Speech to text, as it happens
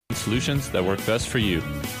solutions that work best for you.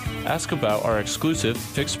 Ask about our exclusive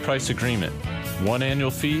fixed price agreement. 1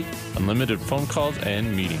 annual fee, unlimited phone calls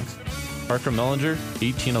and meetings. Parker Mellinger,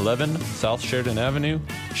 1811 South Sheridan Avenue,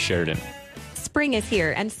 Sheridan. Spring is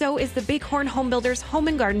here, and so is the Bighorn Home Builders Home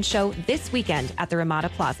and Garden Show this weekend at the Ramada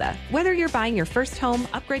Plaza. Whether you're buying your first home,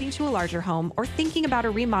 upgrading to a larger home, or thinking about a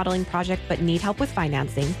remodeling project but need help with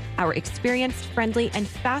financing, our experienced, friendly, and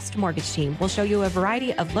fast mortgage team will show you a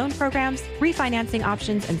variety of loan programs, refinancing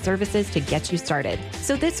options, and services to get you started.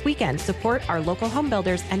 So this weekend, support our local home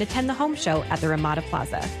builders and attend the home show at the Ramada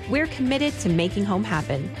Plaza. We're committed to making home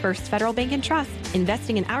happen. First Federal Bank and Trust,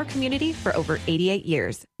 investing in our community for over 88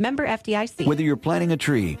 years. Member FDIC. Whether you're planting a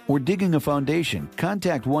tree or digging a foundation,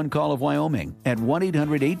 contact One Call of Wyoming at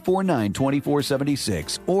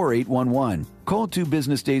 1-800-849-2476 or 811. Call 2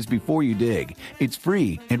 business days before you dig. It's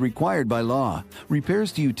free and required by law.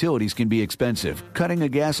 Repairs to utilities can be expensive. Cutting a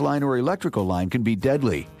gas line or electrical line can be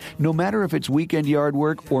deadly. No matter if it's weekend yard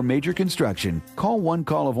work or major construction, call One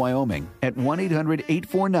Call of Wyoming at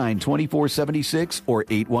 1-800-849-2476 or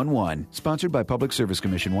 811. Sponsored by Public Service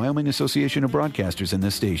Commission, Wyoming Association of Broadcasters, and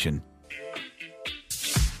this station.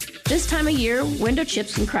 This time of year, window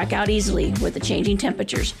chips can crack out easily with the changing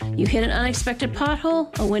temperatures. You hit an unexpected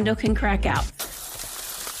pothole, a window can crack out.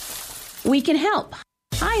 We can help.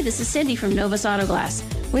 Hi, this is Cindy from Novus Auto Glass.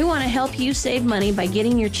 We want to help you save money by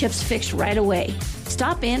getting your chips fixed right away.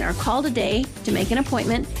 Stop in or call today to make an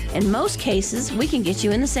appointment. In most cases, we can get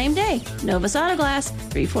you in the same day. Novus Auto Glass,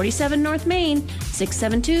 347 North Main,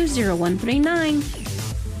 672-0139.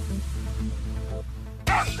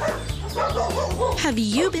 Have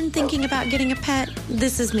you been thinking about getting a pet?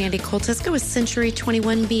 This is Mandy Koltiska with Century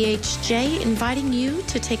 21 BHJ inviting you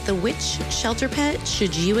to take the Which Shelter Pet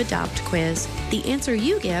Should You Adopt quiz. The answer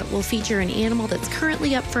you get will feature an animal that's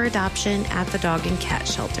currently up for adoption at the dog and cat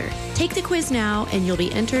shelter. Take the quiz now and you'll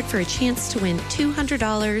be entered for a chance to win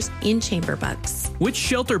 $200 in chamber bucks. Which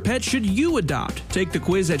shelter pet should you adopt? Take the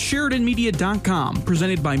quiz at SheridanMedia.com.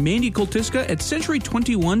 Presented by Mandy Koltiska at Century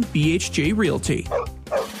 21 BHJ Realty.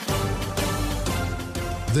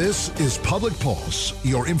 This is Public Pulse,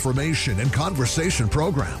 your information and conversation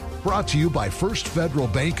program, brought to you by First Federal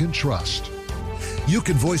Bank and Trust. You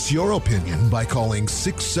can voice your opinion by calling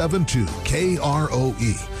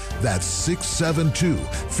 672-KROE. That's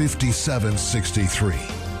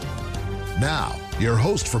 672-5763. Now, your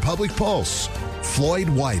host for Public Pulse, Floyd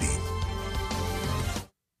Whiting.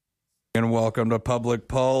 And welcome to Public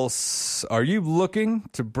Pulse. Are you looking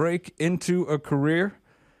to break into a career?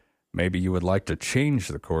 Maybe you would like to change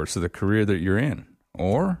the course of the career that you're in,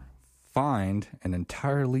 or find an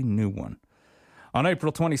entirely new one. On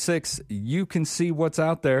April 26th, you can see what's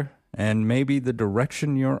out there and maybe the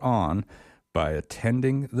direction you're on by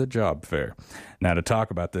attending the job fair. Now, to talk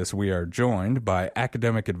about this, we are joined by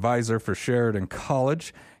academic advisor for Sheridan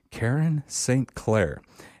College, Karen St. Clair,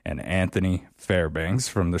 and Anthony Fairbanks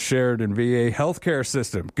from the Sheridan VA Healthcare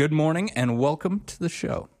System. Good morning and welcome to the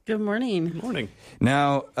show. Good morning. Good morning.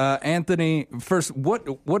 Now, Anthony, first,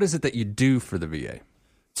 what is it that you do for the VA?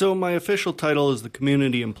 So my official title is the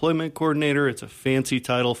Community Employment Coordinator. It's a fancy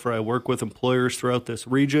title for I work with employers throughout this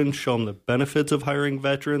region, show them the benefits of hiring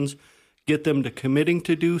veterans, get them to committing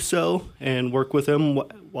to do so, and work with them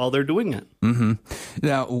while they're doing it. Mm-hmm.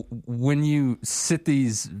 Now, when you sit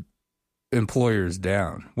these employers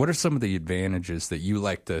down, what are some of the advantages that you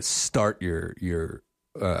like to start your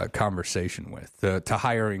conversation with to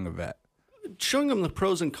hiring a vet? Showing them the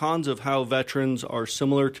pros and cons of how veterans are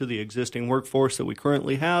similar to the existing workforce that we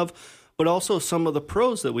currently have, but also some of the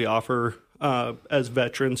pros that we offer as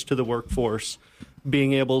veterans to the workforce.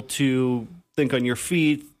 Being able to think on your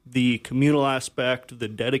feet, the communal aspect, the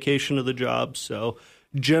dedication of the job. So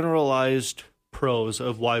generalized pros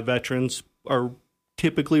of why veterans are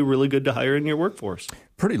typically really good to hire in your workforce.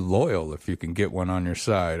 Pretty loyal if you can get one on your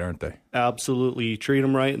side, aren't they? Absolutely. You treat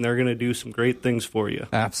them right, and they're going to do some great things for you.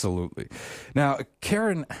 Absolutely. Now,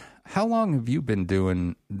 Karen, how long have you been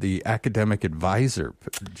doing the academic advisor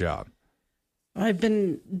job? I've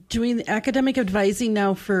been doing the academic advising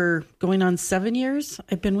now for going on 7 years.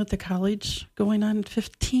 I've been with the college going on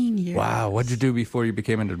 15 years. Wow. What did you do before you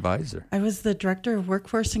became an advisor? I was the director of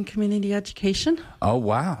workforce and community education. Oh,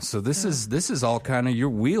 wow. So this is all kind of your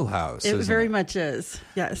wheelhouse. It very much is.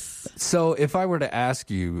 Yes. So if I were to ask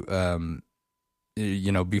you,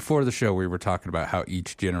 before the show, we were talking about how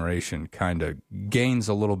each generation kind of gains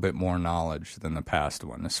a little bit more knowledge than the past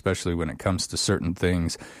one, especially when it comes to certain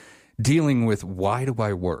things dealing with why do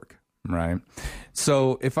I work, right?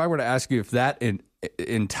 So if I were to ask you if that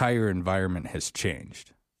entire environment has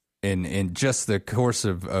changed in just the course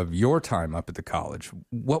of your time up at the college,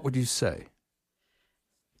 what would you say?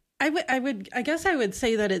 I guess I would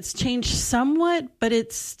say that it's changed somewhat, but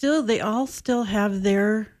it's still, they all still have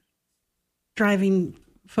their driving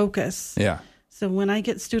focus. Yeah. So when I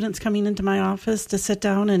get students coming into my office to sit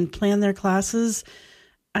down and plan their classes,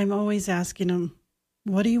 I'm always asking them,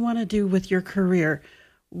 what do you want to do with your career?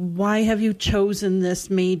 Why have you chosen this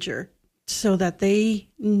major? So that they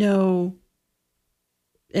know,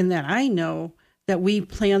 and that I know, that we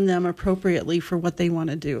plan them appropriately for what they want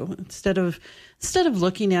to do. Instead of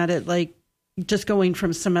looking at it like just going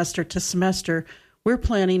from semester to semester, we're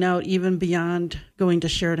planning out even beyond going to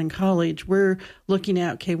Sheridan College. We're looking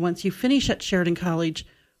at, okay, once you finish at Sheridan College,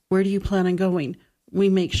 where do you plan on going? We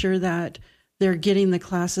make sure that they're getting the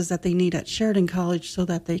classes that they need at Sheridan College so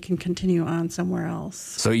that they can continue on somewhere else.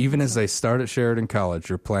 So even as they start at Sheridan College,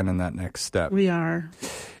 you're planning that next step. We are.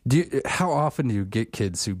 How often do you get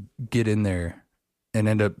kids who get in there and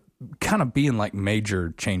end up kind of being like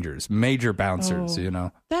major changers, major bouncers, you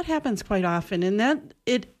know? That happens quite often. And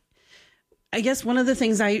I guess one of the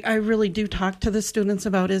things I really do talk to the students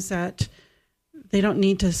about is that they don't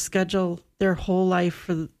need to schedule their whole life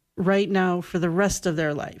for right now for the rest of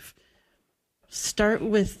their life. Start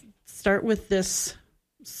with this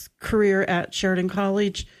career at Sheridan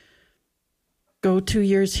College, go 2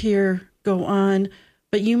 years here, go on.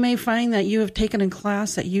 But you may find that you have taken a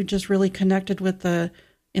class that you just really connected with the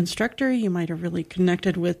instructor. You might have really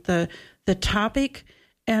connected with the topic.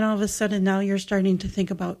 And all of a sudden now you're starting to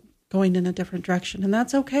think about going in a different direction. And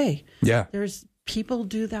that's okay. Yeah. There's people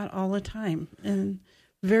do that all the time. And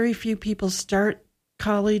very few people start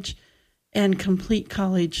college and complete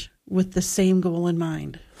college with the same goal in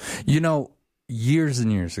mind. You know, years and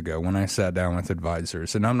years ago when I sat down with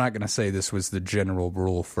advisors, and I'm not going to say this was the general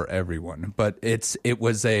rule for everyone, but it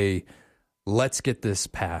was a let's get this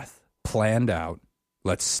path planned out,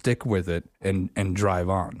 let's stick with it and drive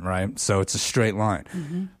on, right? So it's a straight line.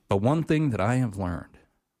 Mm-hmm. But one thing that I have learned,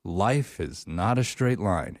 life is not a straight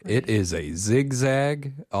line. Right. It is a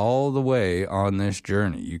zigzag all the way on this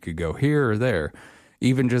journey. You could go here or there.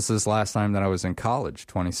 Even just this last time that I was in college,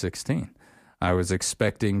 2016, I was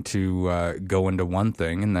expecting to go into one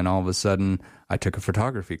thing, and then all of a sudden I took a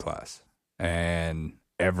photography class, and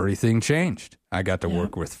everything changed. I got to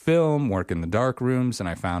work with film, work in the dark rooms, and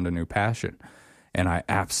I found a new passion. And I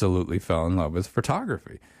absolutely fell in love with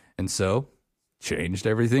photography. And so changed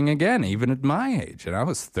everything again, even at my age. And I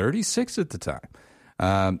was 36 at the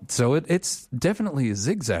time. So it's definitely a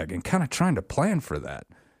zigzag, and kind of trying to plan for that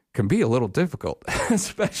can be a little difficult,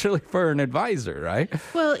 especially for an advisor, right?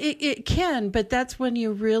 Well, it can, but that's when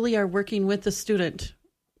you really are working with the student.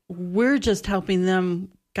 We're just helping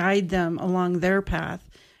them, guide them along their path.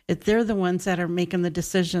 They're the ones that are making the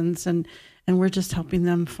decisions, and we're just helping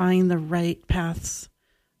them find the right paths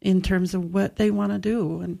in terms of what they want to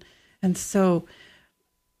do. And so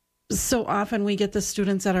often we get the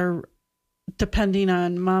students that are depending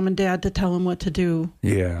on mom and dad to tell them what to do.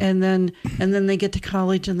 Yeah. And then they get to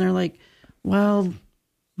college and they're like, well,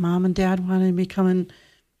 mom and dad want to become an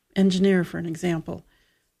engineer, for an example.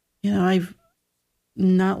 You know, I've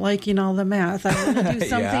not liking all the math. I want to do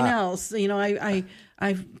something else. You know,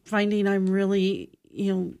 I'm finding I'm really,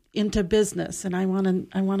 into business, and I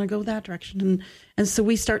want to go that direction. And so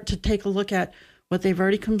we start to take a look at what they've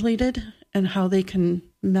already completed and how they can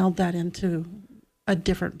meld that into a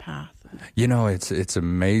different path. You know, it's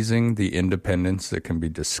amazing the independence that can be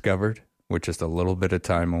discovered with just a little bit of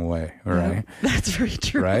time away, right? Yeah, that's very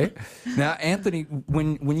true. Right? Now, Anthony,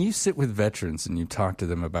 when you sit with veterans and you talk to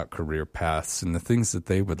them about career paths and the things that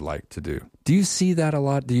they would like to do you see that a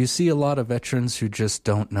lot? Do you see a lot of veterans who just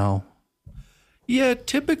don't know? Yeah,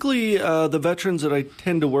 typically the veterans that I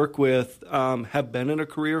tend to work with have been in a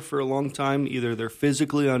career for a long time. Either they're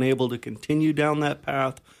physically unable to continue down that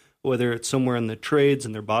path, whether it's somewhere in the trades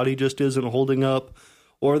and their body just isn't holding up,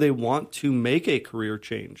 or they want to make a career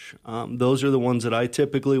change. Those are the ones that I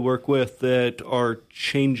typically work with that are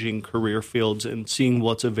changing career fields and seeing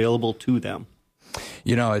what's available to them.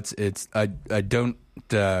 You know, I don't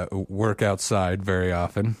work outside very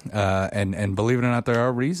often, and believe it or not, there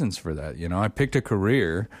are reasons for that. You know, I picked a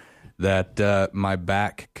career that my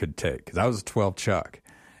back could take because I was a 12 Chuck.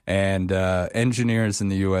 And engineers in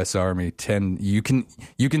the U.S. Army you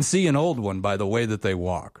can see an old one by the way that they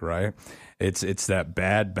walk, right? It's that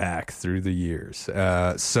bad back through the years.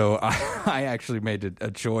 So I actually made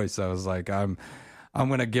a choice. I was like, I'm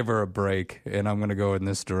going to give her a break, and I'm going to go in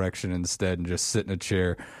this direction instead and just sit in a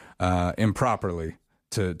chair improperly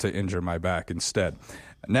to injure my back instead.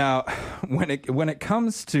 Now, when it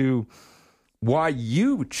comes to why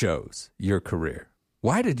you chose your career,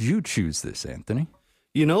 why did you choose this, Anthony?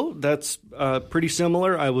 That's pretty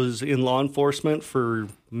similar. I was in law enforcement for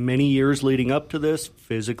many years leading up to this.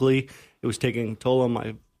 Physically, it was taking a toll on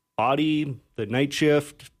my body, the night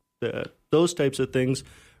shift, those types of things.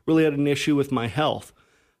 Really had an issue with my health.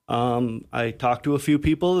 I talked to a few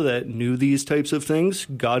people that knew these types of things,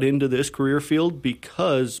 got into this career field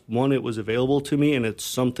because, one, it was available to me, and it's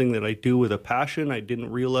something that I do with a passion. I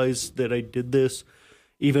didn't realize that I did this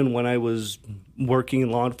even when I was working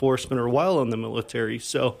in law enforcement or while in the military.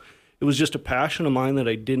 So it was just a passion of mine that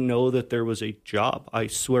I didn't know that there was a job. I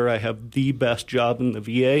swear I have the best job in the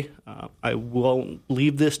VA. I won't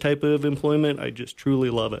leave this type of employment. I just truly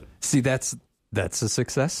love it. See, that's a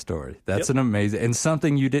success story. That's an amazing, and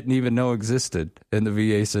something you didn't even know existed. And the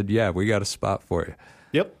VA said, yeah, we got a spot for you.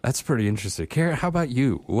 Yep. That's pretty interesting. Kara, how about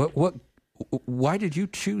you? Why did you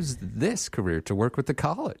choose this career to work with the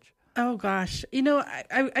college? Oh, gosh.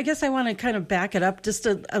 I guess I want to kind of back it up just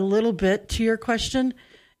a little bit to your question.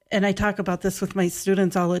 And I talk about this with my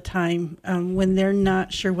students all the time when they're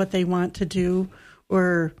not sure what they want to do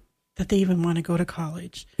or that they even want to go to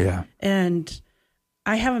college. Yeah. And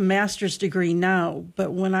I have a master's degree now,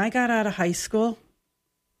 but when I got out of high school,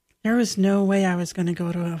 there was no way I was going to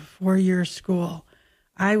go to a 4-year school.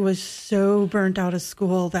 I was so burnt out of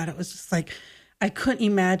school that it was just like, I couldn't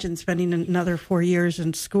imagine spending another 4 years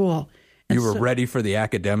in school. And you were ready for the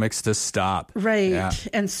academics to stop. Right. Yeah.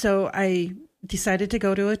 And so I decided to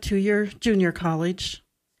go to a 2-year junior college.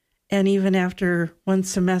 And even after one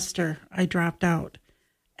semester, I dropped out.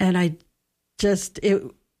 And I guess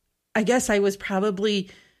I was probably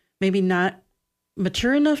maybe not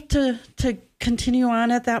mature enough to continue on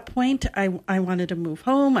at that point. I wanted to move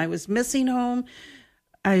home. I was missing home.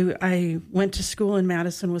 I went to school in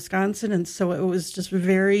Madison, Wisconsin, and so it was just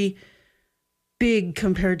very big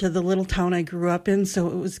compared to the little town I grew up in, so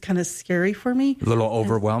it was kind of scary for me. A little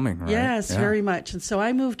overwhelming, right? Yes, yeah. Very much. And so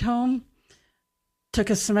I moved home,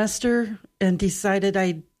 took a semester, and decided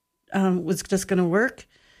I was just going to work,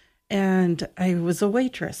 and I was a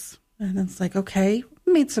waitress. And it's like, okay,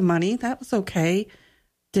 made some money. That was okay.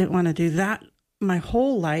 Didn't want to do that my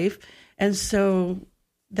whole life. And so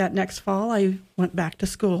that next fall, I went back to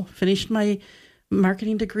school, finished my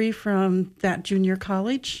marketing degree from that junior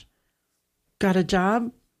college, got a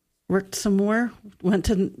job, worked some more, went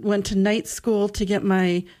to night school to get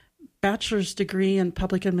my bachelor's degree in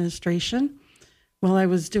public administration. While I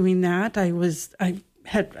was doing that, I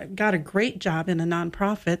had got a great job in a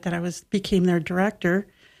nonprofit that became their director.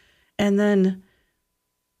 And then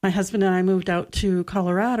my husband and I moved out to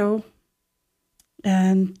Colorado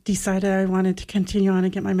and decided I wanted to continue on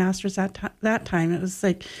and get my master's at that time. It was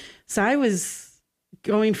like, so I was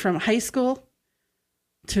going from high school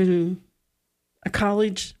to a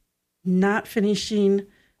college, not finishing,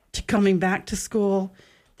 to coming back to school.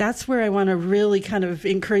 That's where I want to really kind of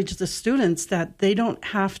encourage the students that they don't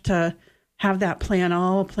have to have that plan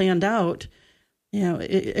all planned out.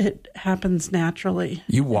 It happens naturally.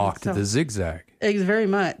 You walked the zigzag. Very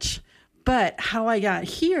much. But how I got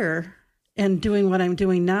here and doing what I'm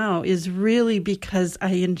doing now is really because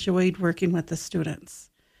I enjoyed working with the students.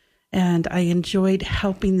 And I enjoyed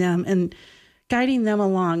helping them and guiding them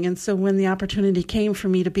along. And so when the opportunity came for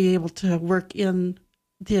me to be able to work in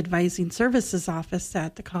the advising services office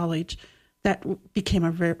at the college, that became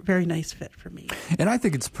a very, very nice fit for me. And I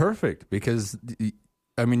think it's perfect because,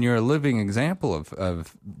 I mean, you're a living example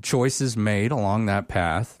of choices made along that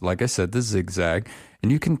path. Like I said, the zigzag.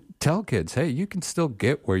 And you can tell kids, hey, you can still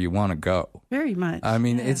get where you want to go. Very much. I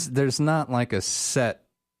mean, there's not like a set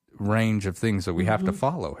range of things that we have to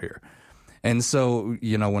follow here. And so,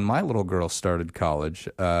 when my little girl started college,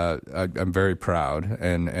 I'm very proud,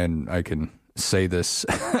 and I can say this.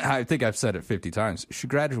 I think I've said it 50 times. She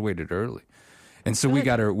graduated early, and so we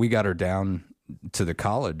got her down to the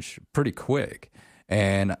college pretty quick.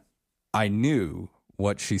 And I knew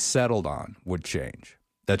what she settled on would change.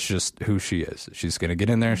 That's just who she is. She's going to get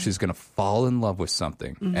in there. She's going to fall in love with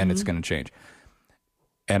something, and it's going to change.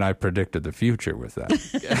 And I predicted the future with that,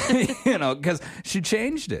 because she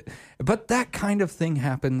changed it. But that kind of thing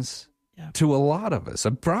happens to a lot of us,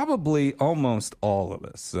 and probably almost all of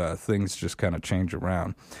us. Things just kind of change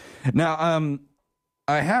around. Now,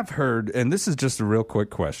 I have heard, and this is just a real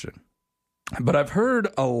quick question, but I've heard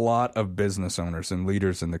a lot of business owners and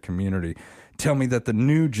leaders in the community tell me that the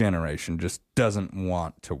new generation just doesn't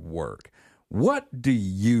want to work. What do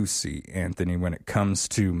you see, Anthony, when it comes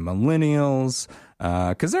to millennials?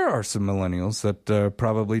 Because there are some millennials that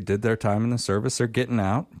probably did their time in the service. They're getting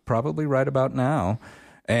out probably right about now.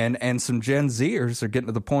 And some Gen Zers are getting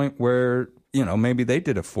to the point where, maybe they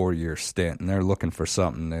did a 4-year stint and they're looking for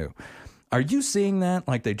something new. Are you seeing that?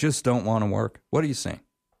 Like they just don't want to work? What are you seeing?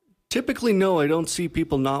 Typically, no, I don't see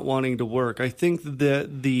people not wanting to work. I think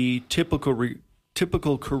that the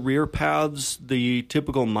typical career paths, the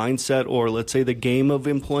typical mindset, or let's say the game of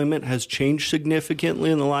employment has changed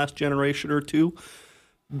significantly in the last generation or two.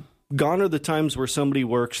 Gone are the times where somebody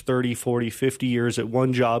works 30, 40, 50 years at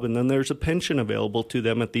one job and then there's a pension available to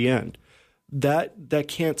them at the end. That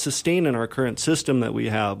can't sustain in our current system that we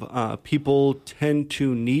have. People tend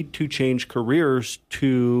to need to change careers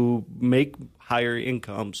to make higher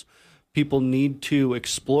incomes. People need to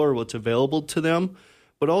explore what's available to them.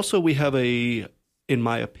 But also we have in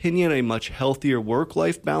my opinion, a much healthier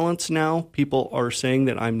work-life balance now. People are saying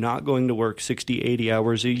that I'm not going to work 60, 80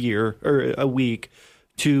 hours a year or a week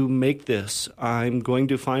to make this. I'm going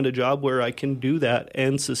to find a job where I can do that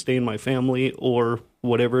and sustain my family or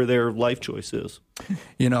whatever their life choice is.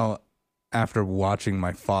 You know, after watching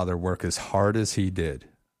my father work as hard as he did,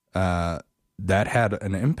 that had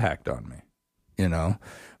an impact on me. You know,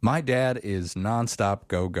 my dad is nonstop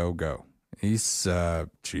go, go, go. He's,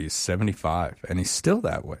 75, and he's still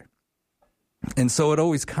that way. And so it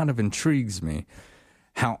always kind of intrigues me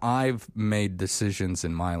how I've made decisions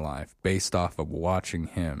in my life based off of watching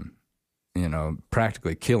him, you know,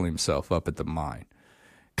 practically kill himself up at the mine.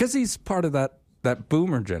 Because he's part of that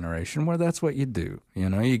boomer generation where that's what you do. You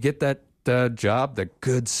know, you get that job, the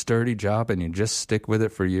good, sturdy job, and you just stick with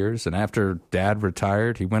it for years. And after Dad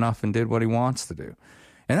retired, he went off and did what he wants to do.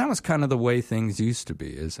 And that was kind of the way things used to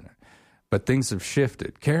be, isn't it? But things have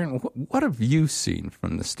shifted. Karen, what have you seen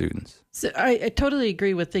from the students? So I totally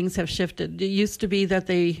agree with things have shifted. It used to be that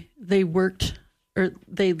they worked or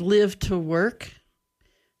they lived to work.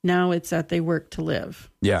 Now it's that they work to live.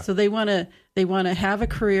 Yeah. So they want to have a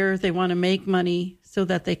career. They want to make money so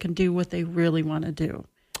that they can do what they really want to do.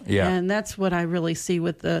 Yeah. And that's what I really see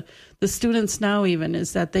with the students now even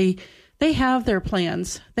is that they have their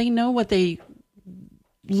plans. They know what they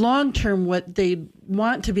long-term what they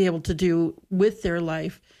want to be able to do with their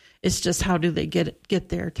life. It's just how do they get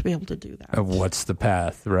there to be able to do that? What's the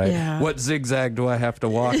path, right? Yeah. What zigzag do I have to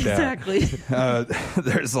walk down? Exactly.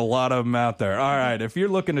 There's a lot of them out there. All right, if you're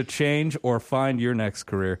looking to change or find your next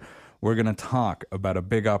career, we're going to talk about a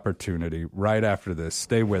big opportunity right after this.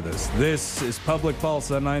 Stay with us. This is Public Pulse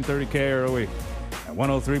on 930 KROE at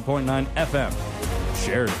 103.9 FM.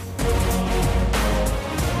 Sheridan.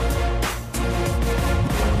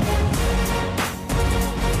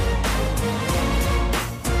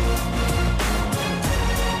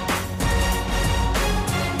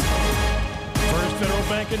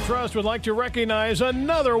 Bank and Trust would like to recognize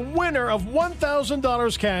another winner of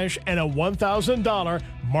 $1,000 cash and a $1,000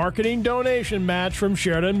 marketing donation match from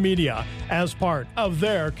Sheridan Media. As part of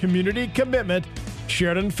their community commitment,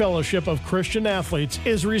 Sheridan Fellowship of Christian Athletes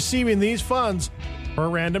is receiving these funds for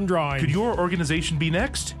random drawing. Could your organization be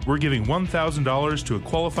next? We're giving $1,000 to a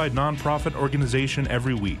qualified nonprofit organization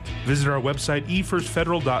every week. Visit our website,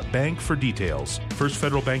 efirstfederal.bank, for details. First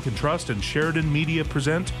Federal Bank and Trust and Sheridan Media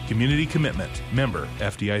present Community Commitment. Member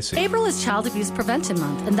FDIC. April is Child Abuse Prevention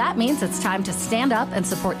Month, and that means it's time to stand up and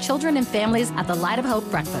support children and families at the Light of Hope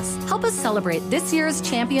Breakfast. Help us celebrate this year's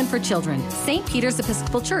champion for children, St. Peter's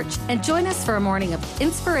Episcopal Church, and join us for a morning of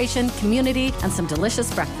inspiration, community, and some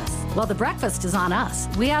delicious breakfast. While the breakfast is on us,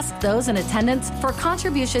 we ask those in attendance for a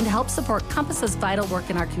contribution to help support Compass's vital work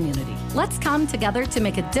in our community. Let's come together to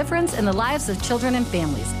make a difference in the lives of children and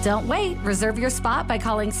families. Don't wait. Reserve your spot by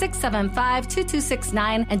calling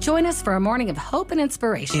 675-2269 and join us for a morning of hope and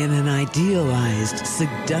inspiration. In an idealized,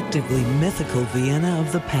 seductively mythical Vienna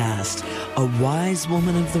of the past, a wise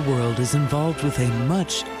woman of the world is involved with a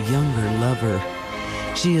much younger lover.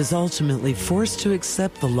 She is ultimately forced to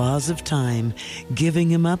accept the laws of time, giving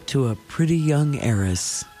him up to a pretty young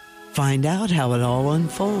heiress. Find out how it all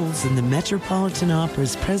unfolds in the Metropolitan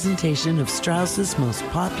Opera's presentation of Strauss's most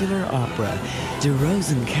popular opera, Die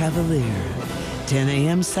Rosenkavalier. 10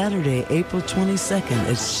 a.m. Saturday, April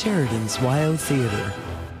 22nd at Sheridan's YO Theater.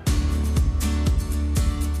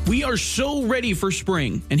 We are so ready for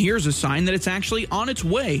spring, and here's a sign that it's actually on its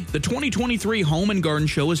way. The 2023 Home and Garden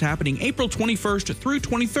Show is happening April 21st through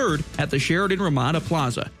 23rd at the Sheridan Ramada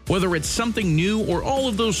Plaza. Whether it's something new or all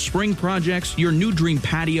of those spring projects, your new dream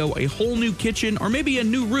patio, a whole new kitchen, or maybe a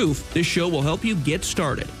new roof, this show will help you get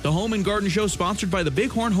started. The Home and Garden Show is sponsored by the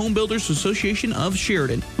Bighorn Home Builders Association of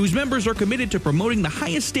Sheridan, whose members are committed to promoting the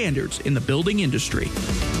highest standards in the building industry.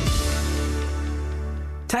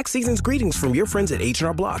 Tax season's greetings from your friends at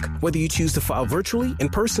H&R Block. Whether you choose to file virtually, in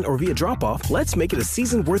person, or via drop-off, let's make it a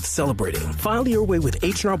season worth celebrating. File your way with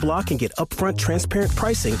H&R Block and get upfront, transparent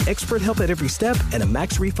pricing, expert help at every step, and a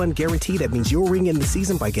max refund guarantee that means you'll ring in the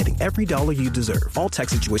season by getting every dollar you deserve. All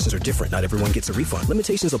tax situations are different. Not everyone gets a refund.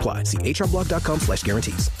 Limitations apply. See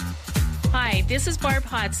hrblock.com/guarantees. Hi, this is Barb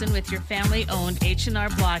Hodson with your family-owned H&R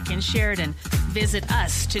Block in Sheridan. Visit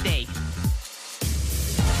us today.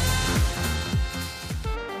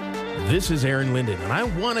 This is Aaron Linden, and I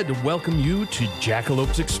wanted to welcome you to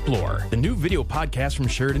Jackalopes Explore, the new video podcast from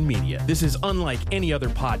Sheridan Media. This is unlike any other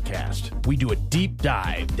podcast. We do a deep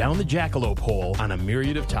dive down the jackalope hole on a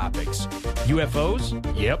myriad of topics. UFOs?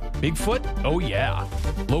 Yep. Bigfoot? Oh yeah.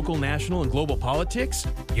 Local, national, and global politics?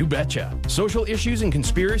 You betcha. Social issues and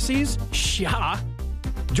conspiracies? Yeah.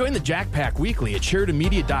 Join the Jack Pack Weekly at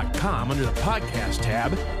SheridanMedia.com under the podcast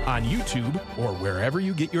tab, on YouTube, or wherever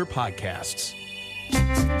you get your podcasts.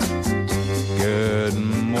 Good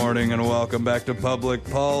morning and welcome back to Public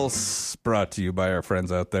Pulse, brought to you by our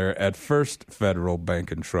friends out there at First Federal Bank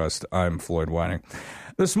and Trust. I'm Floyd Whining.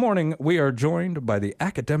 This morning, we are joined by the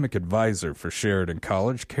academic advisor for Sheridan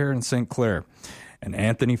College, Karen St. Clair, and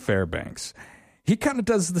Anthony Fairbanks. He kind of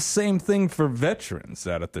does the same thing for veterans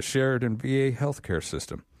out at the Sheridan VA healthcare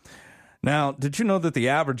system. Now, did you know that the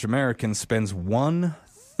average American spends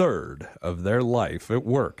 1/3 of their life at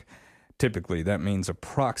work? Typically, that means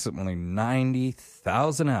approximately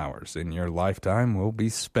 90,000 hours in your lifetime will be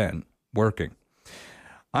spent working.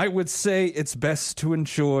 I would say it's best to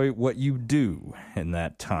enjoy what you do in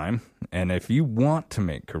that time. And if you want to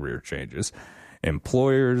make career changes,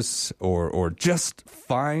 employers, or just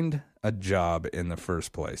find a job in the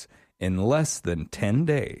first place, in less than 10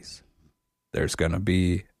 days, there's going to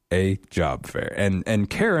be a job fair.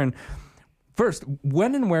 And Karen, first,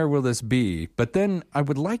 when and where will this be? But then I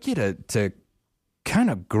would like you to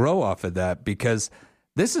kind of grow off of that, because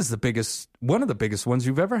this is one of the biggest ones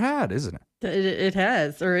you've ever had, isn't it? It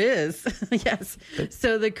has, or is. Yes.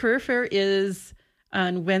 So the career fair is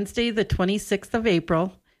on Wednesday, the 26th of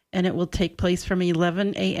April, and it will take place from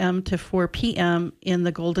 11 a.m. to 4 p.m. in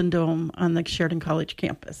the Golden Dome on the Sheridan College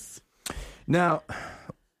campus. Now,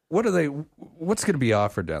 what's going to be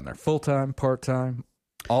offered down there? Full-time, part-time,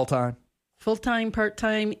 all-time? Full-time,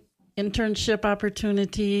 part-time, internship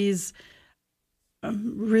opportunities,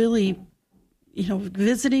 really,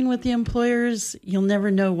 visiting with the employers. You'll never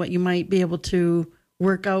know what you might be able to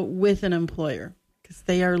work out with an employer, because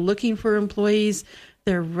they are looking for employees.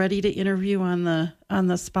 They're ready to interview on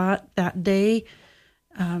the spot that day.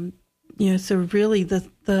 So really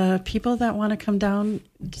the people that want to come down,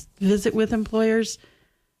 visit with employers,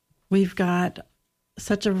 we've got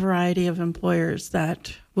such a variety of employers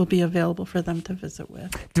that will be available for them to visit with.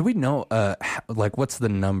 Do we know, what's the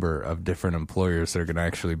number of different employers that are going to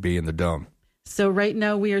actually be in the dome? So right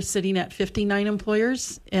now we are sitting at 59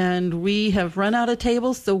 employers, and we have run out of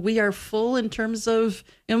tables, so we are full in terms of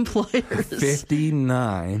employers.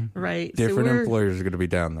 59 right. different employers are going to be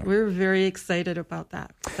down there. We're very excited about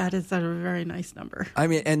that. That is a very nice number. I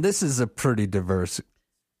mean, and this is a pretty diverse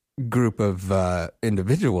group of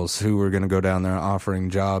individuals who are going to go down there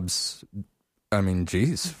offering jobs. I mean,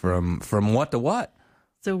 geez, from what to what?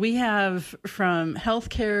 So we have from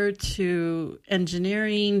healthcare to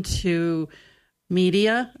engineering to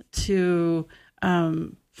media to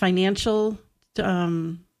financial,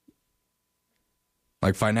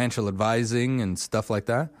 like financial advising and stuff like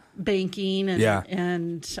that. Banking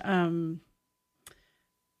and I'm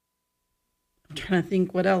trying to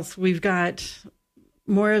think what else. We've got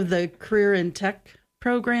more of the career and tech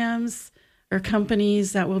programs or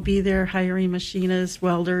companies that will be there hiring machinists,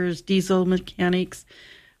 welders, diesel mechanics.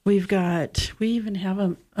 We even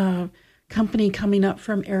have a company coming up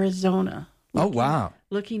from Arizona.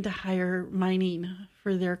 Looking to hire mining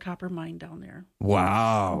for their copper mine down there.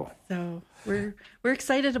 Wow. So we're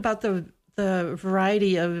excited about the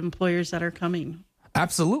variety of employers that are coming.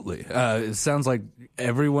 Absolutely. It sounds like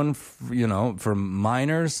everyone, from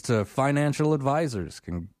miners to financial advisors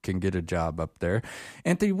can get a job up there.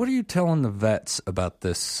 Anthony, what are you telling the vets about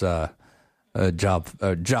this job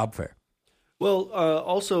fair? Well,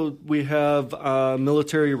 also we have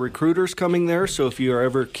military recruiters coming there. So if you are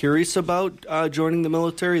ever curious about joining the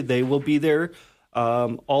military, they will be there.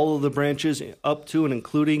 All of the branches up to and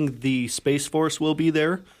including the Space Force will be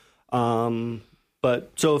there.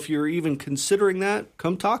 But so if you're even considering that,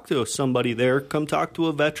 come talk to somebody there. Come talk to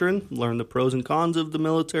a veteran, learn the pros and cons of the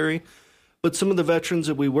military. But some of the veterans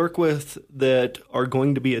that we work with that are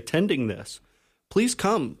going to be attending this, please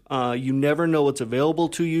come. You never know what's available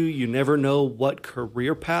to you. You never know what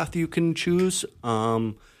career path you can choose.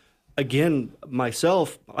 again,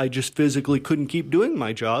 myself, I just physically couldn't keep doing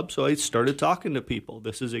my job, so I started talking to people.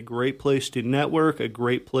 This is a great place to network, a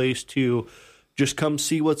great place to just come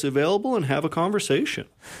see what's available and have a conversation.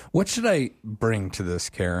 What should I bring to this,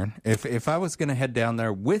 Karen? If I was going to head down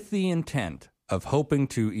there with the intent of hoping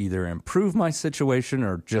to either improve my situation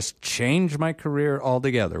or just change my career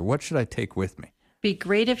altogether, what should I take with me? Be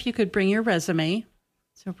great if you could bring your resume.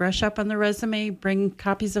 So brush up on the resume, bring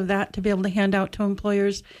copies of that to be able to hand out to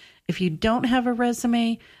employers. If you don't have a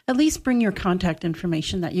resume, at least bring your contact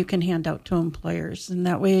information that you can hand out to employers. And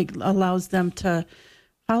that way it allows them to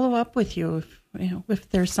follow up with you if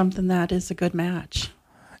there's something that is a good match.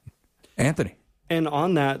 Anthony. And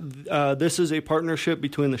on that, this is a partnership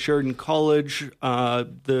between the Sheridan College,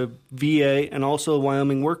 the VA, and also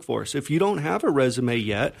Wyoming Workforce. If you don't have a resume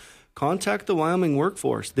yet, contact the Wyoming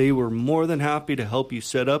Workforce. They were more than happy to help you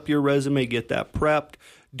set up your resume, get that prepped,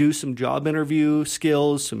 do some job interview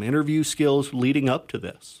skills, some interview skills leading up to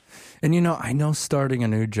this. And I know starting a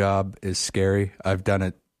new job is scary. I've done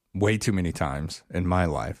it way too many times in my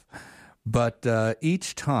life. But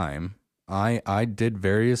each time I did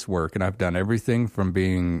various work, and I've done everything from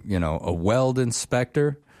being, a weld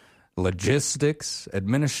inspector, logistics,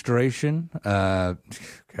 administration,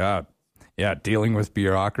 dealing with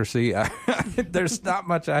bureaucracy. There's not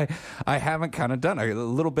much I haven't kind of done. A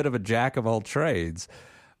little bit of a jack of all trades.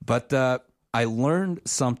 But I learned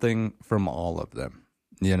something from all of them,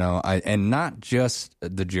 and not just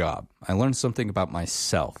the job. I learned something about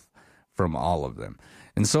myself from all of them.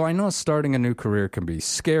 And so I know starting a new career can be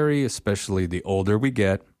scary, especially the older we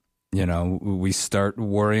get. We start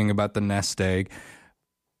worrying about the nest egg.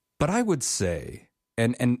 But I would say,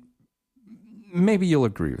 and maybe you'll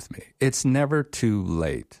agree with me, it's never too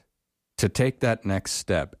late to take that next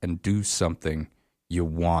step and do something you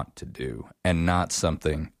want to do and not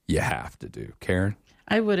something you have to do. Karen?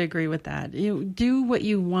 I would agree with that. You do what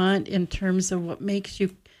you want in terms of what makes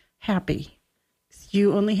you happy.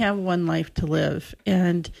 You only have one life to live.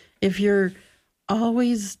 And if you're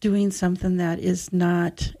always doing something that is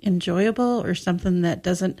not enjoyable or something that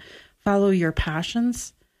doesn't follow your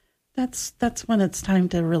passions, that's when it's time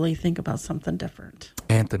to really think about something different.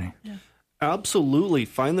 Anthony? Yeah. Absolutely.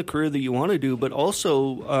 Find the career that you want to do, but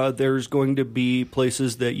also there's going to be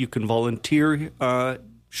places that you can volunteer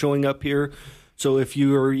showing up here. So if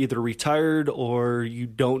you are either retired or you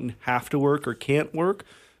don't have to work or can't work,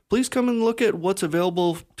 please come and look at what's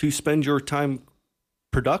available to spend your time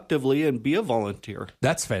productively and be a volunteer.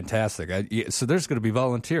 That's fantastic. So there's going to be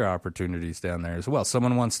volunteer opportunities down there as well.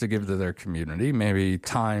 Someone wants to give to their community, maybe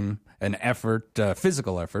time and effort,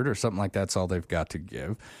 physical effort or something like that's all they've got to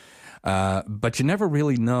give. But you never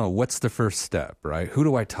really know what's the first step, right? Who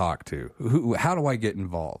do I talk to? How do I get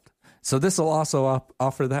involved? So this will also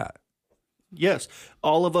offer that. Yes,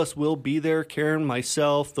 all of us will be there. Karen,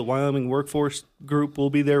 myself, the Wyoming Workforce Group will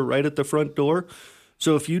be there right at the front door.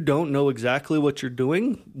 So if you don't know exactly what you're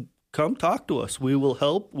doing, come talk to us. We will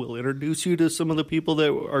help. We'll introduce you to some of the people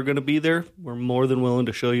that are going to be there. We're more than willing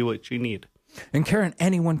to show you what you need. And Karen,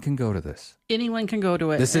 anyone can go to this. Anyone can go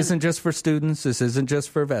to it. This isn't just for students. This isn't just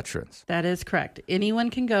for veterans. That is correct. Anyone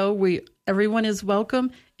can go. Everyone is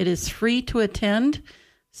welcome. It is free to attend.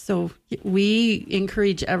 So we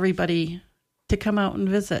encourage everybody to come out and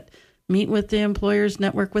visit, meet with the employers,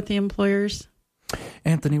 network with the employers.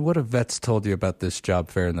 Anthony, what have vets told you about this job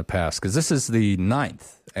fair in the past? Because this is the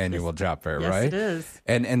 9th annual job fair, right? Yes, it is.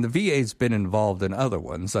 And the VA's been involved in other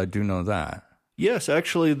ones. I do know that. Yes,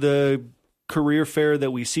 actually, the career fair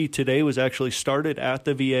that we see today was actually started at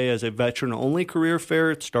the VA as a veteran-only career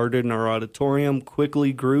fair. It started in our auditorium,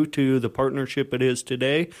 quickly grew to the partnership it is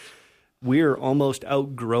today. We're almost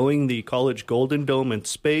outgrowing the College Golden Dome in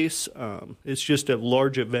space. It's just a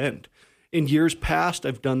large event. In years past,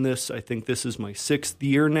 I've done this. I think this is my 6th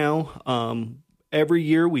year now. Every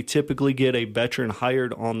year, we typically get a veteran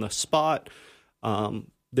hired on the spot.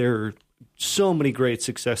 There are so many great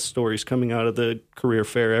success stories coming out of the career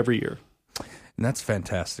fair every year. And that's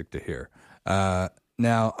fantastic to hear.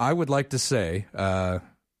 Now, I would like to say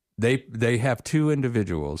they have 2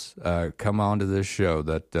 individuals come onto this show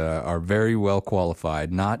that are very well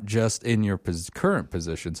qualified, not just in your current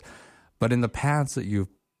positions, but in the paths that you've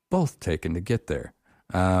both taken to get there.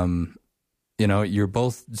 You're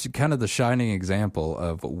both kind of the shining example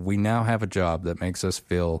of we now have a job that makes us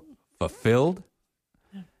feel fulfilled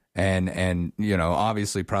and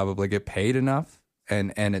obviously probably get paid enough.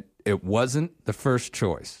 And it wasn't the first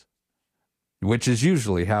choice, which is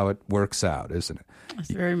usually how it works out, isn't it?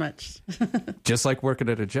 Yes, very much. Just like working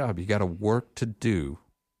at a job, you got to work to do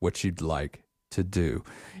what you'd like to do.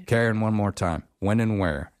 Karen, one more time. When and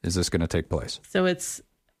where is this going to take place? So it's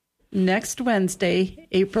Next Wednesday,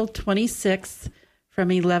 April 26th, from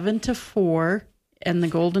 11 to 4 in the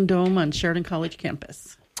Golden Dome on Sheridan College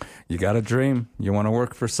campus. You got a dream. You want to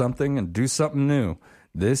work for something and do something new.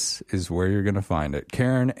 This is where you're going to find it.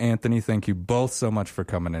 Karen, Anthony, thank you both so much for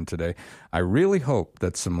coming in today. I really hope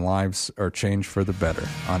that some lives are changed for the better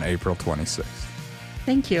on April 26th.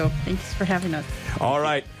 Thank you. Thanks for having us. All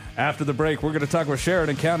right. After the break, we're going to talk with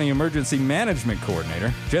Sheridan County Emergency Management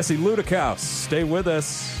Coordinator, Jesse Ludikaus. Stay with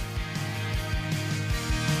us.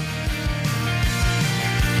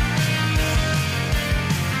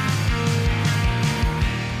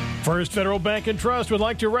 First Federal Bank and Trust would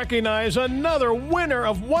like to recognize another winner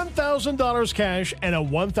of $1,000 cash and a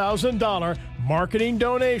 $1,000 marketing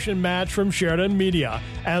donation match from Sheridan Media.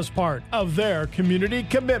 As part of their community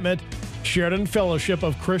commitment, Sheridan Fellowship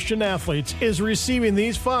of Christian Athletes is receiving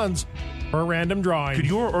these funds per random drawing. Could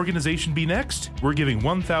your organization be next? We're giving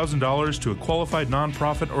 $1,000 to a qualified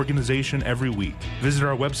nonprofit organization every week. Visit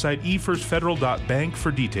our website, efirstfederal.bank,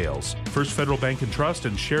 for details. First Federal Bank and Trust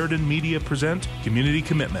and Sheridan Media present Community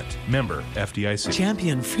Commitment. Member FDIC.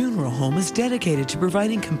 Champion Funeral Home is dedicated to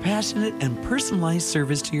providing compassionate and personalized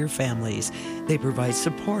service to your families. They provide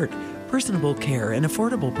support, personable care, and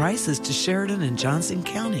affordable prices to Sheridan and Johnson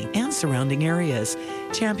County and surrounding areas.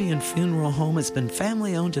 Champion Funeral Home has been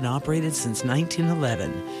family-owned and operated since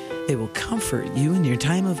 1911. They will comfort you in your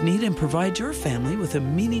time of need and provide your family with a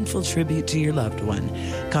meaningful tribute to your loved one.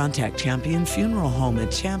 Contact Champion Funeral Home at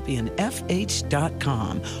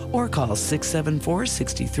championfh.com or call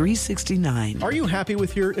 674-6369. Are you happy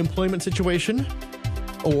with your employment situation?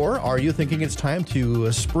 Or are you thinking it's time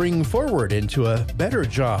to spring forward into a better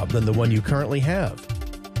job than the one you currently have?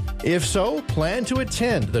 If so, plan to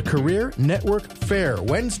attend the Career Network Fair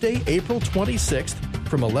Wednesday, April 26th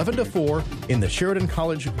from 11 to 4 in the Sheridan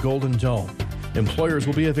College Golden Dome. Employers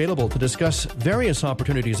will be available to discuss various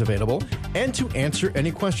opportunities available and to answer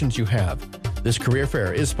any questions you have. This career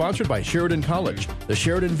fair is sponsored by Sheridan College, the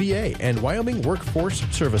Sheridan VA, and Wyoming Workforce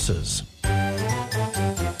Services.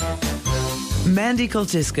 Mandy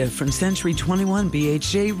Koltiska from Century 21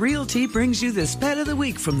 BHJ Realty brings you this Pet of the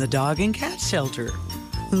Week from the Dog and Cat Shelter.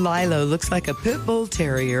 Lilo looks like a pit bull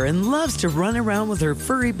terrier and loves to run around with her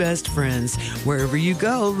furry best friends. Wherever you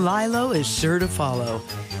go, Lilo is sure to follow.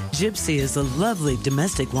 Gypsy is a lovely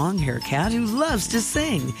domestic long-haired cat who loves to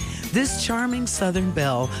sing. This charming Southern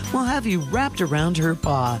belle will have you wrapped around her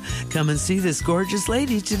paw. Come and see this gorgeous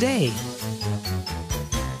lady today.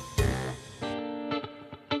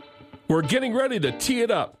 We're getting ready to tee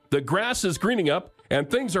it up. The grass is greening up, and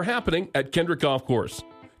things are happening at Kendrick Golf Course.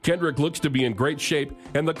 Kendrick looks to be in great shape,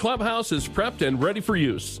 and the clubhouse is prepped and ready for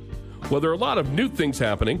use. While there are a lot of new things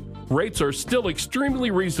happening, rates are still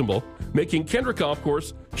extremely reasonable, making Kendrick Golf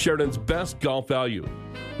Course Sheridan's best golf value.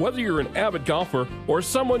 Whether you're an avid golfer or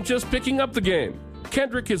someone just picking up the game,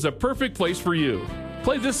 Kendrick is a perfect place for you.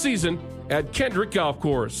 Play this season at Kendrick Golf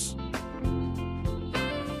Course.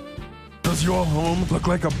 Does your home look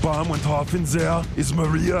like a bomb went off in there? Is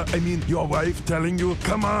your wife, telling you,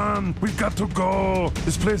 come on, we've got to go.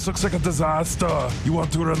 This place looks like a disaster. You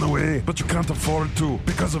want to run away, but you can't afford to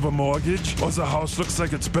because of a mortgage? Or the house looks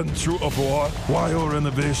like it's been through a war? Wire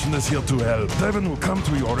Renovation is here to help. Devin will come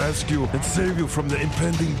to your rescue and save you from the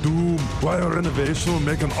impending doom. Wire Renovation will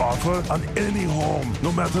make an offer on any home,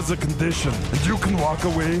 no matter the condition, and you can walk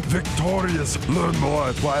away victorious. Learn more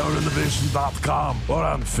at wirerenovation.com or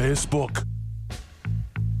on Facebook.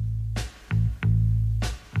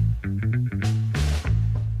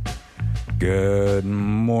 Good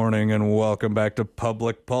morning and welcome back to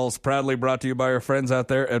Public Pulse, proudly brought to you by our friends out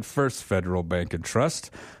there at First Federal Bank and Trust.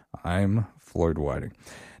 I'm Floyd Whiting.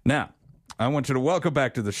 Now, I want you to welcome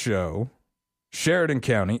back to the show Sheridan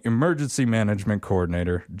County Emergency Management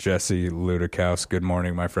Coordinator Jesse Ludikaus. Good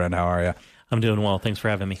morning, my friend. How are you? I'm doing well. Thanks for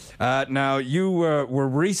having me. Now, you were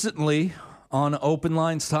recently on Open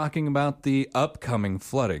Lines talking about the upcoming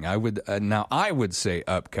flooding. I would say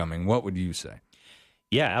upcoming. What would you say?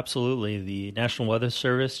 Yeah, absolutely. The National Weather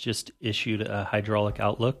Service just issued a hydraulic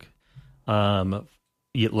outlook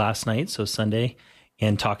last night, so Sunday,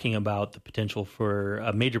 and talking about the potential for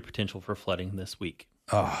a major potential for flooding this week.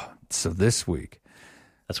 Oh, so this week.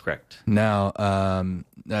 That's correct. Now,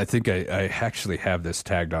 I think I actually have this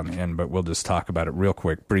tagged on the end, but we'll just talk about it real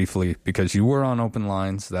quick, briefly, because you were on Open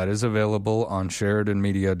Lines. That is available on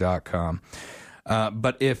SheridanMedia.com.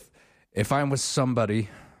 But if I was somebody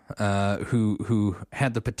who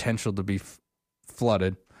had the potential to be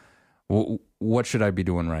flooded, what should I be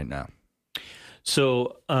doing right now?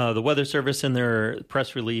 So the Weather Service, in their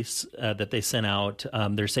press release that they sent out,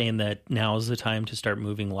 they're saying that now is the time to start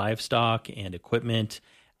moving livestock and equipment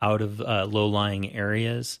out of low-lying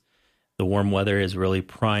areas. The warm weather has really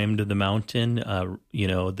primed the mountain.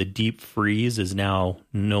 The deep freeze is now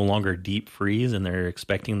no longer deep freeze, and they're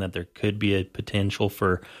expecting that there could be a potential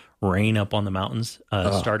for rain up on the mountains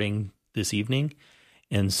starting this evening.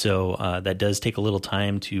 And so that does take a little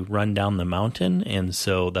time to run down the mountain. And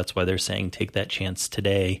so that's why they're saying take that chance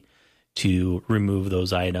today to remove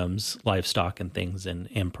those items, livestock and things,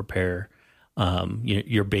 and prepare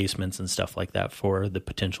your basements and stuff like that for the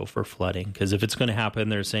potential for flooding. Because if it's going to happen,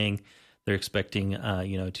 they're saying they're expecting,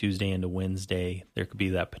 Tuesday into Wednesday, there could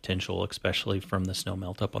be that potential, especially from the snow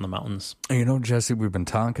melt up on the mountains. Jesse, we've been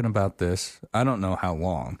talking about this. I don't know how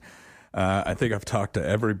long. I think I've talked to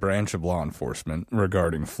every branch of law enforcement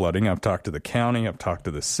regarding flooding. I've talked to the county. I've talked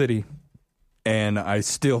to the city. And I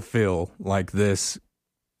still feel like this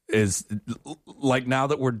is, like now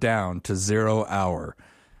that we're down to 0 hour,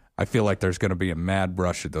 I feel like there's going to be a mad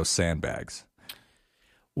rush at those sandbags.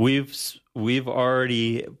 We've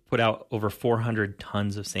already put out over 400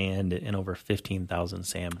 tons of sand and over 15,000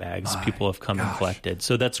 sandbags. People have come and collected.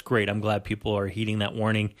 So that's great. I'm glad people are heeding that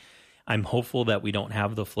warning. I'm hopeful that we don't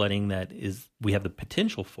have the flooding we have the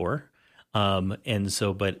potential for.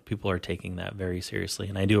 But people are taking that very seriously.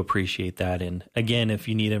 And I do appreciate that. And again, if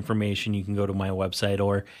you need information, you can go to my website,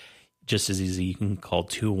 or just as easy, you can call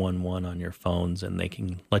 211 on your phones and they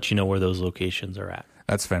can let you know where those locations are at.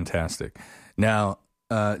 That's fantastic. Now,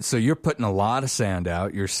 so you're putting a lot of sand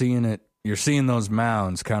out. You're seeing those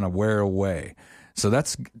mounds kind of wear away. So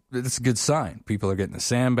that's a good sign. People are getting the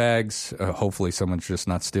sandbags. Hopefully someone's just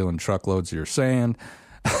not stealing truckloads of your sand.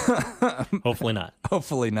 Hopefully not.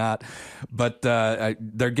 Hopefully not. But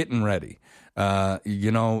they're getting ready.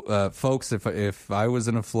 Folks, if I was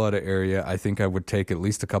in a flood area, I think I would take at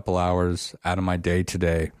least a couple hours out of my day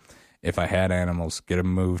today. If I had animals, get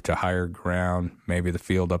them moved to higher ground, maybe the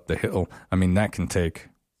field up the hill. I mean, that can take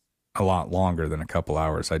a lot longer than a couple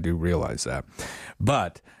hours. I do realize that.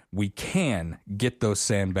 But we can get those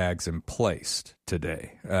sandbags in place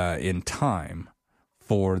today in time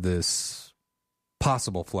for this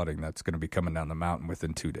possible flooding that's going to be coming down the mountain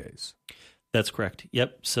within 2 days. That's correct.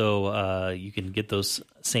 Yep. So you can get those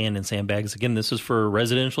sand and sandbags. Again, this is for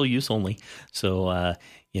residential use only. So,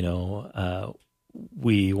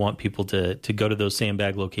 we want people to go to those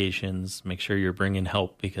sandbag locations, make sure you're bringing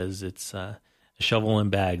help, because it's a shovel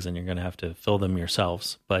and bags and you're going to have to fill them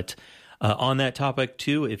yourselves. But on that topic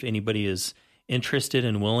too, if anybody is interested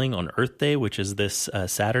and willing, on Earth Day, which is this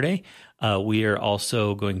Saturday, we are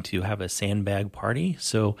also going to have a sandbag party.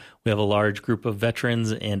 So we have a large group of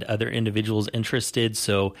veterans and other individuals interested.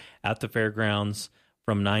 So at the fairgrounds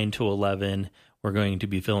from 9 to 11, we're going to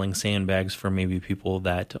be filling sandbags for maybe people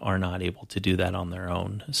that are not able to do that on their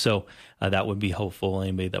own. So that would be helpful.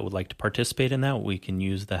 Anybody that would like to participate in that, we can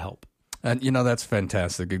use the help. And, that's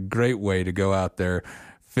fantastic. A great way to go out there,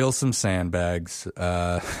 fill some sandbags.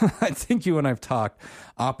 I think you and I have talked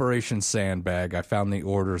Operation Sandbag. I found the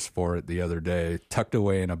orders for it the other day, tucked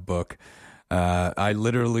away in a book. I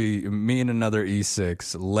literally, me and another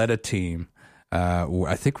E6, led a team.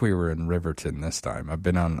 I think we were in Riverton this time. I've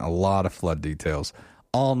been on a lot of flood details.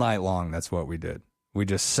 All night long, that's what we did. We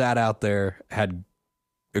just sat out there, had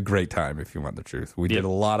a great time, if you want the truth. We did a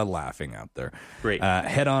lot of laughing out there. Great.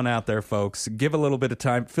 Head on out there, folks. Give a little bit of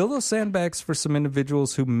time. Fill those sandbags for some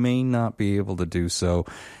individuals who may not be able to do so,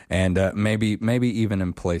 and maybe even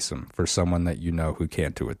in place them for someone that you know who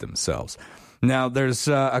can't do it themselves. Now, there's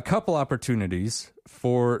a couple opportunities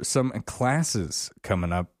for some classes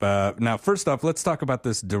coming up. Now, first off, let's talk about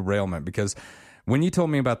this derailment, because when you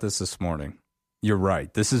told me about this morning, you're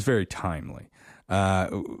right. This is very timely.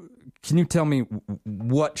 Can you tell me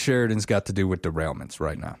what Sheridan's got to do with derailments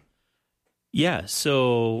right now? Yeah,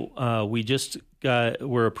 so we just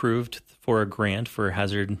were approved for a grant for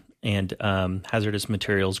hazard and hazardous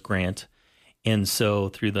materials grant, and so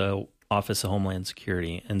through the Office of Homeland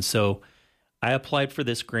Security. And so I applied for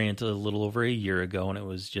this grant a little over a year ago, and it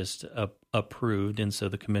was just approved. And so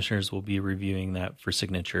the commissioners will be reviewing that for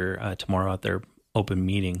signature tomorrow at their open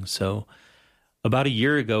meeting. So about a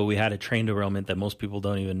year ago, we had a train derailment that most people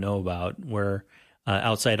don't even know about, where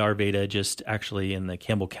outside Arvada, just actually in the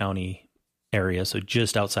Campbell County area, so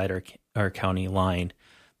just outside our county line,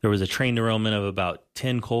 there was a train derailment of about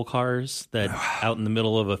 10 coal cars that out in the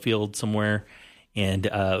middle of a field somewhere. And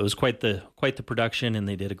it was quite the production, and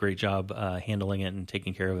they did a great job handling it and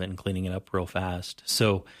taking care of it and cleaning it up real fast.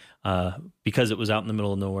 So because it was out in the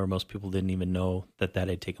middle of nowhere, most people didn't even know that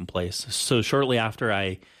had taken place. So shortly after,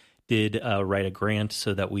 I did write a grant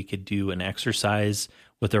so that we could do an exercise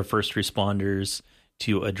with our first responders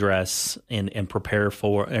to address and prepare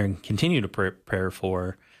for and continue to prepare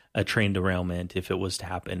for a train derailment if it was to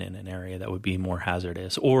happen in an area that would be more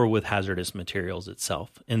hazardous or with hazardous materials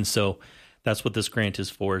itself. And so that's what this grant is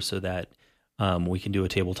for, so that we can do a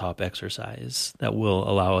tabletop exercise that will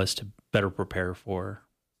allow us to better prepare for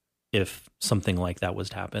if something like that was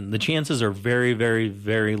to happen. The chances are very, very,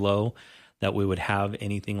 very low that we would have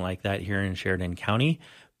anything like that here in Sheridan County.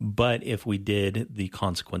 But if we did, the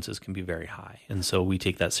consequences can be very high. And so we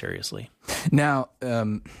take that seriously. Now,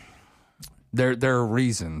 there are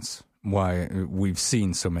reasons why we've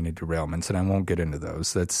seen so many derailments, and I won't get into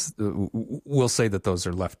those. We'll say that those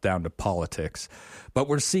are left down to politics. But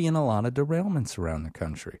we're seeing a lot of derailments around the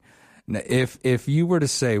country. Now, if you were to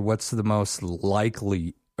say what's the most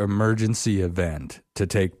likely emergency event to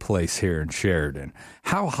take place here in Sheridan,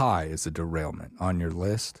 how high is a derailment on your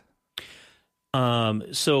list?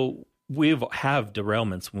 So we have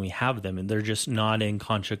derailments when we have them, and they're just not in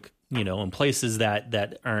in places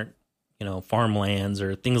that aren't, farmlands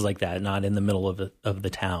or things like that, not in the middle of the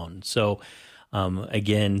town. So,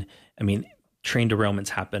 again, I mean, train derailments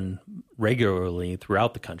happen regularly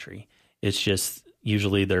throughout the country. It's just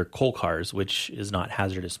usually they're coal cars, which is not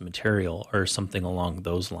hazardous material or something along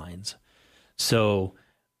those lines. So,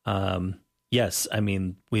 yes, I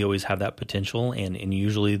mean, we always have that potential, and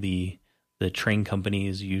usually the train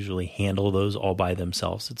companies usually handle those all by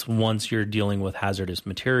themselves. It's once you're dealing with hazardous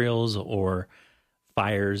materials or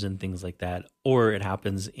fires and things like that, or it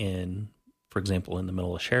happens for example, in the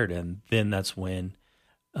middle of Sheridan, then that's when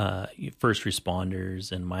first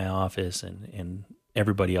responders and my office and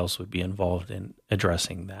everybody else would be involved in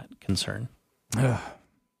addressing that concern.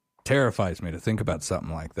 Terrifies me to think about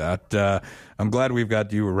something like that. I'm glad we've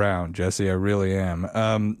got you around, Jesse. I really am.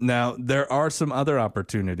 Now, there are some other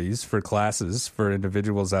opportunities for classes for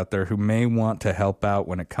individuals out there who may want to help out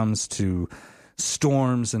when it comes to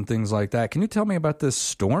storms and things like that. Can you tell me about this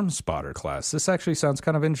storm spotter class? This actually sounds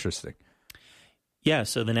kind of interesting. Yeah,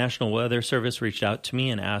 so the National Weather Service reached out to me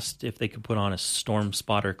and asked if they could put on a storm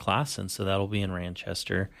spotter class, and so that'll be in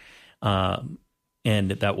Ranchester, and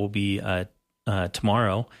that will be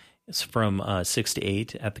tomorrow. It's from 6 to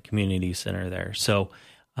 8 at the community center there. So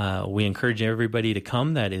we encourage everybody to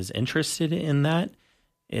come that is interested in that.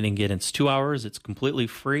 And again, it's 2 hours. It's completely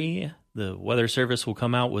free. The Weather Service will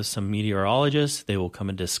come out with some meteorologists. They will come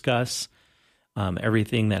and discuss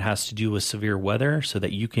everything that has to do with severe weather so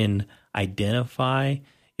that you can identify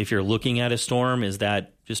if you're looking at a storm, is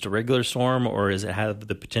that just a regular storm, or does it have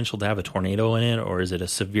the potential to have a tornado in it, or is it a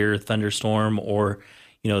severe thunderstorm, or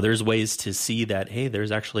there's ways to see that, hey,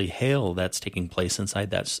 there's actually hail that's taking place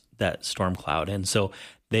inside that storm cloud. And so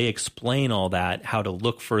they explain all that, how to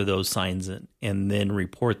look for those signs and then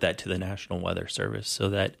report that to the National Weather Service so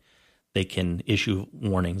that they can issue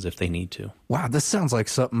warnings if they need to. Wow, this sounds like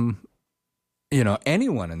something,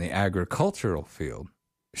 anyone in the agricultural field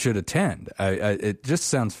should attend. It just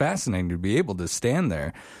sounds fascinating to be able to stand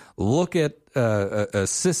there, look at a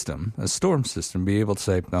storm system, be able to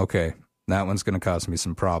say, okay, that one's going to cause me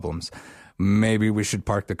some problems. Maybe we should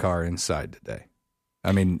park the car inside today.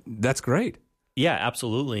 I mean, that's great. Yeah,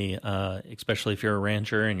 absolutely. Especially if you're a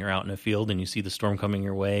rancher and you're out in a field and you see the storm coming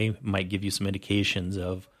your way, it might give you some indications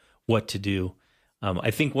of what to do.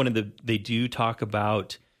 I think they do talk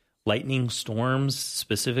about lightning storms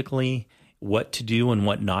specifically, what to do and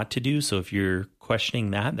what not to do. So if you're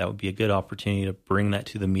questioning that would be a good opportunity to bring that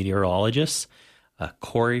to the meteorologists.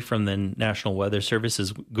 Corey from the National Weather Service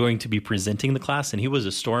is going to be presenting the class, and he was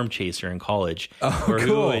a storm chaser in college where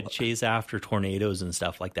he would chase after tornadoes and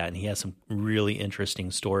stuff like that. And he has some really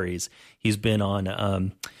interesting stories. He's been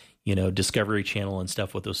on, Discovery Channel and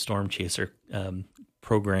stuff with those storm chaser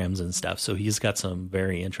programs and stuff. So he's got some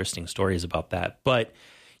very interesting stories about that. But,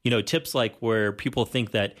 tips like where people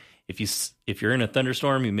think that if you're in a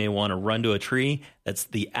thunderstorm, you may want to run to a tree. That's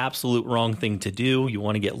the absolute wrong thing to do. You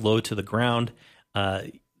want to get low to the ground.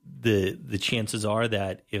 The chances are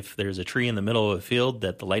that if there's a tree in the middle of a field,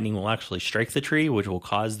 that the lightning will actually strike the tree, which will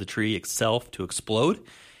cause the tree itself to explode.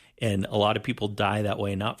 And a lot of people die that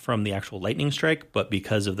way, not from the actual lightning strike, but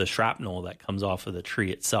because of the shrapnel that comes off of the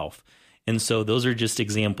tree itself. And so those are just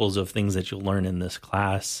examples of things that you'll learn in this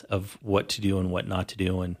class of what to do and what not to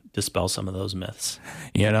do and dispel some of those myths.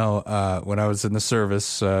 When I was in the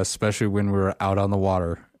service, especially when we were out on the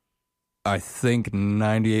water, I think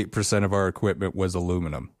 98% of our equipment was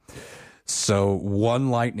aluminum. So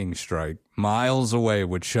one lightning strike miles away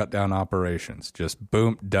would shut down operations. Just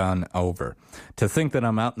boom, done, over. To think that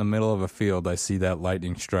I'm out in the middle of a field, I see that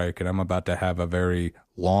lightning strike, and I'm about to have a very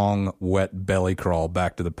long, wet belly crawl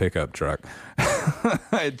back to the pickup truck.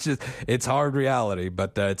 It's hard reality,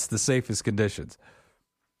 but it's the safest conditions.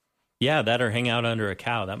 Yeah, that or hang out under a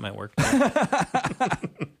cow. That might work.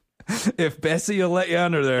 If Bessie will let you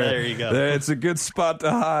under There you go. it's a good spot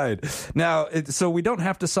to hide. Now, so we don't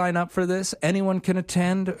have to sign up for this. Anyone can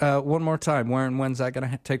attend. One more time, where and when's that going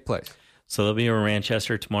to take place? So they'll be in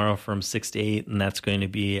Manchester tomorrow from 6 to 8, and that's going to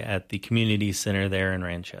be at the community center there in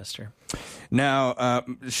Manchester. Now,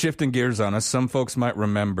 shifting gears on us, some folks might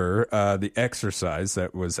remember the exercise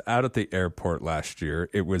that was out at the airport last year.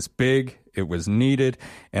 It was big, it was needed,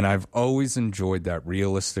 and I've always enjoyed that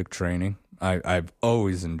realistic training. I've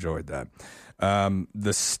always enjoyed that.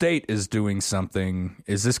 The state is doing something.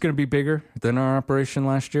 Is this going to be bigger than our operation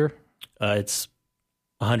last year? It's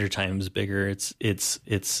 100 times bigger. It's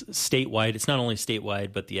statewide. It's not only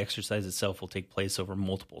statewide, but the exercise itself will take place over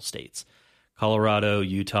multiple states: Colorado,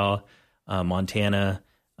 Utah, Montana,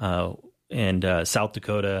 and South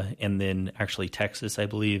Dakota, and then actually Texas, I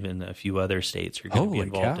believe, and a few other states are going to be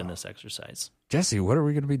involved in this exercise. Jesse, what are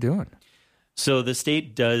we going to be doing? So the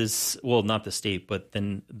state does, well, not the state, but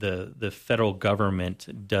then the federal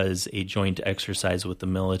government does a joint exercise with the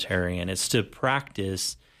military, and it's to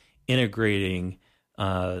practice integrating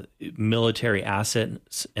military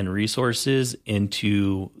assets and resources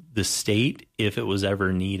into the state if it was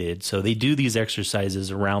ever needed. So they do these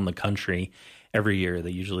exercises around the country every year.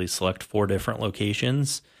 They usually select 4 different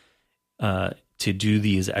locations to do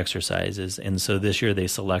these exercises. And so this year they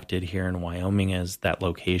selected here in Wyoming as that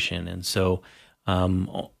location. And so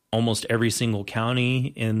almost every single county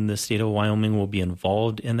in the state of Wyoming will be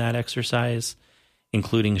involved in that exercise,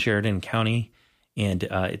 including Sheridan County. And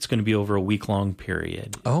it's going to be over a week-long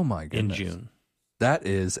period. Oh, my goodness. In June. That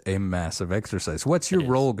is a massive exercise. What's your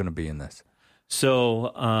role going to be in this?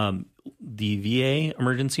 So the VA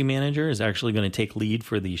emergency manager is actually going to take lead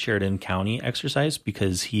for the Sheridan County exercise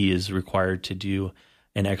because he is required to do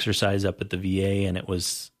an exercise up at the VA, and it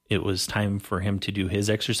was time for him to do his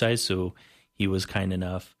exercise. So he was kind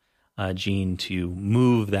enough, Gene, to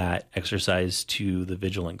move that exercise to the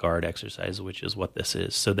Vigilant Guard exercise, which is what this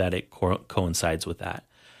is, so that it coincides with that.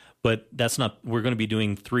 But that's not, we're going to be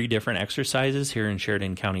doing 3 different exercises here in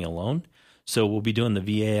Sheridan County alone. So we'll be doing the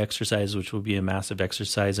VA exercise, which will be a massive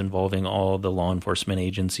exercise involving all the law enforcement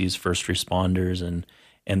agencies, first responders,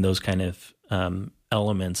 and those kind of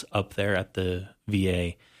elements up there at the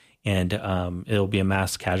VA. And it'll be a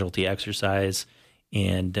mass casualty exercise,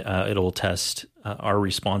 and it'll test our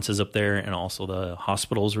responses up there and also the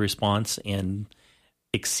hospital's response and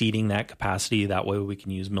exceeding that capacity. That way we can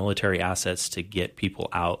use military assets to get people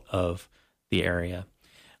out of the area.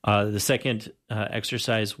 The second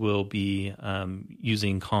exercise will be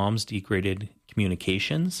using comms, degraded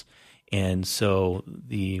communications. And so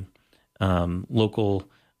the local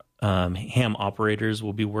ham operators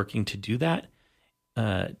will be working to do that,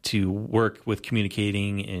 to work with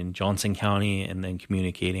communicating in Johnson County and then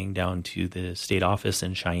communicating down to the state office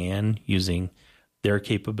in Cheyenne using their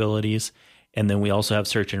capabilities. And then we also have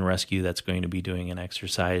search and rescue that's going to be doing an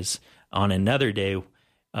exercise on another day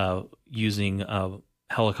using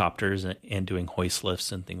helicopters and doing hoist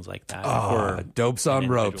lifts and things like that. Dopes on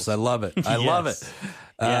ropes. I love it. I love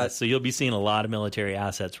it. So you'll be seeing a lot of military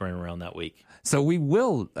assets running around that week. So we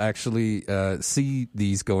will actually see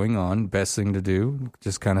these going on. Best thing to do,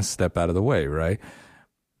 just kind of step out of the way, right?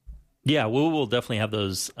 Yeah, we'll definitely have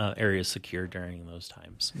those areas secured during those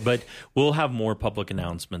times. But we'll have more public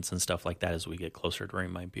announcements and stuff like that as we get closer to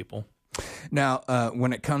remind people. Now,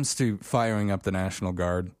 when it comes to firing up the National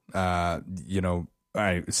Guard, I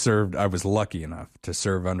was lucky enough to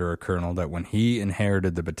serve under a colonel that when he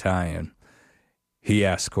inherited the battalion, he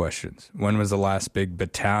asked questions. When was the last big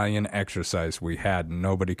battalion exercise we had?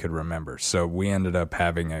 Nobody could remember. So we ended up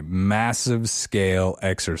having a massive scale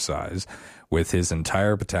exercise with his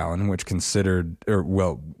entire battalion, which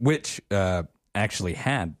actually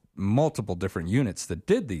had multiple different units that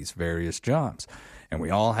did these various jobs. And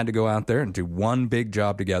we all had to go out there and do one big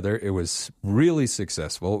job together. It was really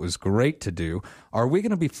successful. It was great to do. Are we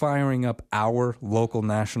going to be firing up our local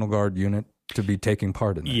National Guard unit to be taking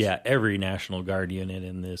part in this? Yeah, every National Guard unit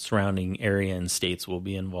in the surrounding area and states will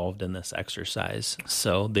be involved in this exercise.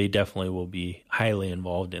 So they definitely will be highly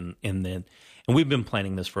involved in the, and we've been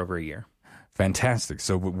planning this for over a year. Fantastic.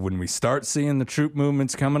 So when we start seeing the troop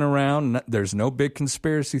movements coming around, there's no big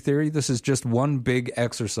conspiracy theory. This is just one big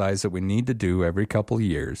exercise that we need to do every couple of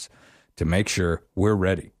years to make sure we're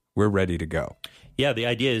ready. We're ready to go. Yeah, the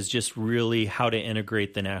idea is just really how to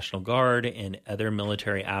integrate the National Guard and other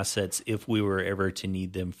military assets if we were ever to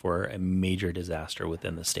need them for a major disaster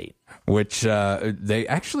within the state. Which they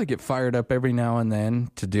actually get fired up every now and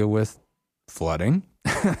then to deal with flooding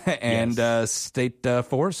and state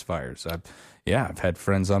forest fires. I've had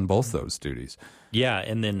friends on both those duties. Yeah,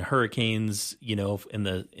 and then hurricanes,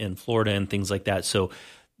 in Florida and things like that. So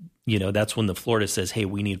that's when the Florida says, hey,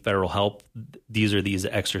 we need federal help. These are these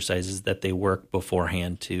exercises that they work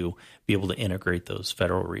beforehand to be able to integrate those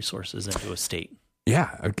federal resources into a state.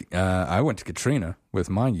 Yeah, I went to Katrina with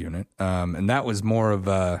my unit, and that was more of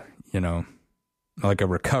a, like a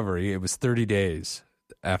recovery. It was 30 days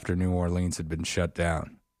after New Orleans had been shut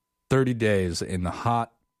down. 30 days in the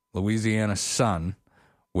hot Louisiana sun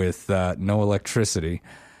with no electricity.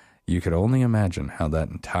 You could only imagine how that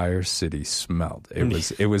entire city smelled.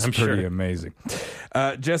 It was pretty amazing.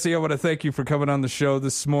 Jesse, I want to thank you for coming on the show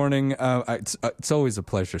this morning. It's always a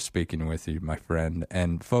pleasure speaking with you, my friend.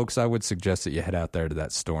 And folks, I would suggest that you head out there to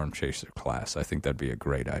that Storm Chaser class. I think that'd be a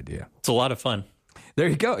great idea. It's a lot of fun. There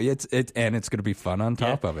you go. It's going to be fun on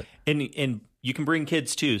top of it. And you can bring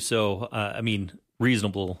kids too. So,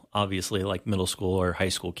 reasonable, obviously, like middle school or high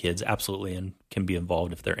school kids, absolutely, and can be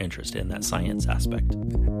involved if they're interested in that science aspect.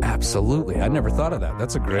 Absolutely. I never thought of that.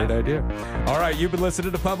 That's a great idea. All right, you've been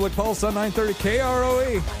listening to Public Pulse on 930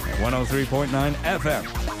 KROE at 103.9 FM.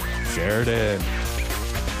 Sheridan.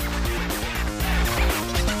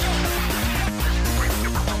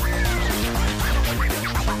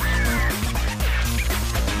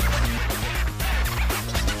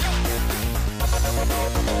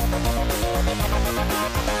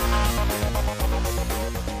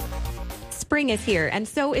 Spring is here, and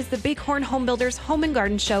so is the Bighorn Home Builders Home and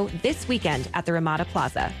Garden Show this weekend at the Ramada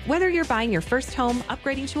Plaza. Whether you're buying your first home,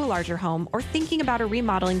 upgrading to a larger home, or thinking about a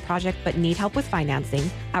remodeling project but need help with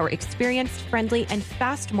financing, our experienced, friendly, and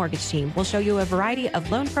fast mortgage team will show you a variety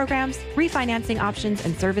of loan programs, refinancing options,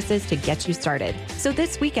 and services to get you started. So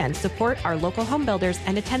this weekend, support our local home builders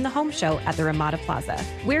and attend the home show at the Ramada Plaza.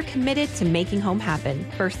 We're committed to making home happen.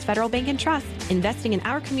 First Federal Bank and Trust, investing in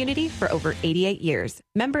our community for over 88 years.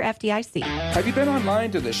 Member FDIC. Have you been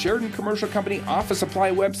online to the Sheridan Commercial Company office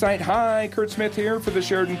supply website? Hi, Kurt Smith here for the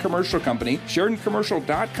Sheridan Commercial Company.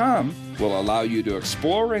 SheridanCommercial.com will allow you to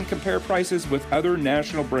explore and compare prices with other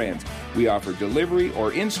national brands. We offer delivery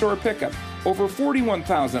or in-store pickup. Over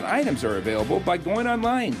 41,000 items are available by going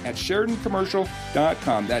online at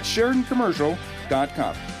SheridanCommercial.com. That's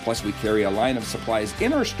SheridanCommercial.com. Plus, we carry a line of supplies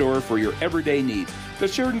in our store for your everyday needs. The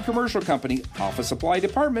Sheridan Commercial Company Office Supply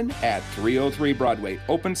Department at 303 Broadway.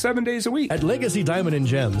 Open 7 days a week. At Legacy Diamond and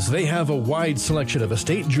Gems, they have a wide selection of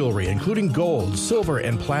estate jewelry, including gold, silver,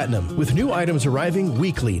 and platinum. With new items arriving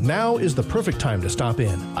weekly, now is the perfect time to stop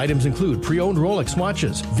in. Items include pre-owned Rolex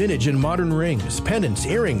watches, vintage and modern rings, pendants,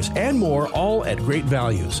 earrings, and more, all at great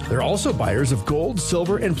values. They're also buyers of gold,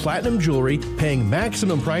 silver, and platinum jewelry, paying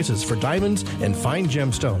maximum prices for diamonds and fine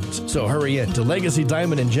gemstones. So hurry in to Legacy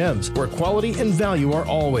Diamond and Gems, where quality and value are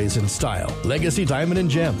always in style. Legacy Diamond and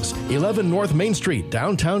Gems, 11 North Main Street,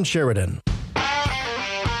 downtown Sheridan.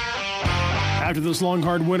 After this long,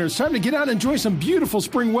 hard winter, it's time to get out and enjoy some beautiful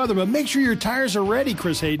spring weather, but make sure your tires are ready,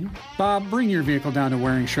 Chris Hayden. Bob, bring your vehicle down to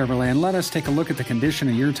Waring Chevrolet and let us take a look at the condition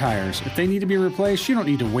of your tires. If they need to be replaced, you don't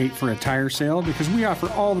need to wait for a tire sale because we offer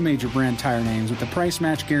all the major brand tire names with the price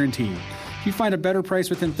match guarantee. If you find a better price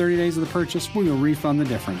within 30 days of the purchase, we will refund the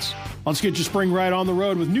difference. Let's get your spring ride on the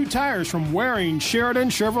road with new tires from Waring Sheridan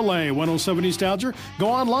Chevrolet, 107 East Alger. Go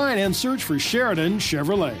online and search for Sheridan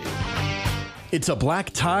Chevrolet. It's a black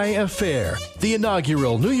tie affair. The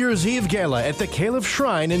inaugural New Year's Eve Gala at the Caliph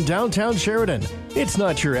Shrine in downtown Sheridan. It's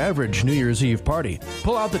not your average New Year's Eve party.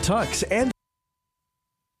 Pull out the tux and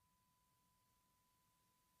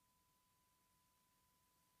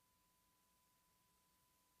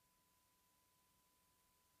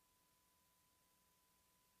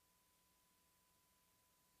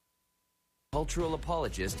Cultural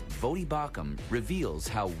apologist Vodi Bakum reveals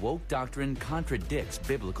how woke doctrine contradicts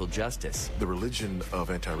biblical justice. The religion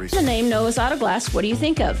of anti-racism. The name Noah's Auto Glass, what do you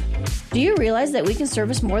think of? Do you realize that we can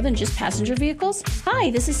service more than just passenger vehicles?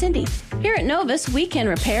 Hi, this is Cindy. Here at Novus, we can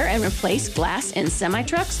repair and replace glass in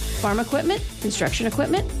semi-trucks, farm equipment, construction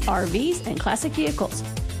equipment, RVs, and classic vehicles.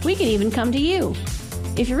 We can even come to you.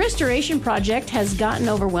 If your restoration project has gotten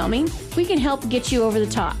overwhelming, we can help get you over the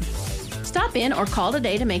top. Stop in or call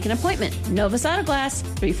today to make an appointment. Novus Auto Glass,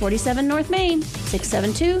 347 North Main,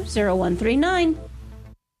 672-0139.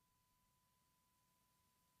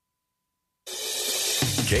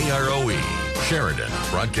 KROE, Sheridan,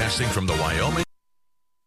 broadcasting from the Wyoming.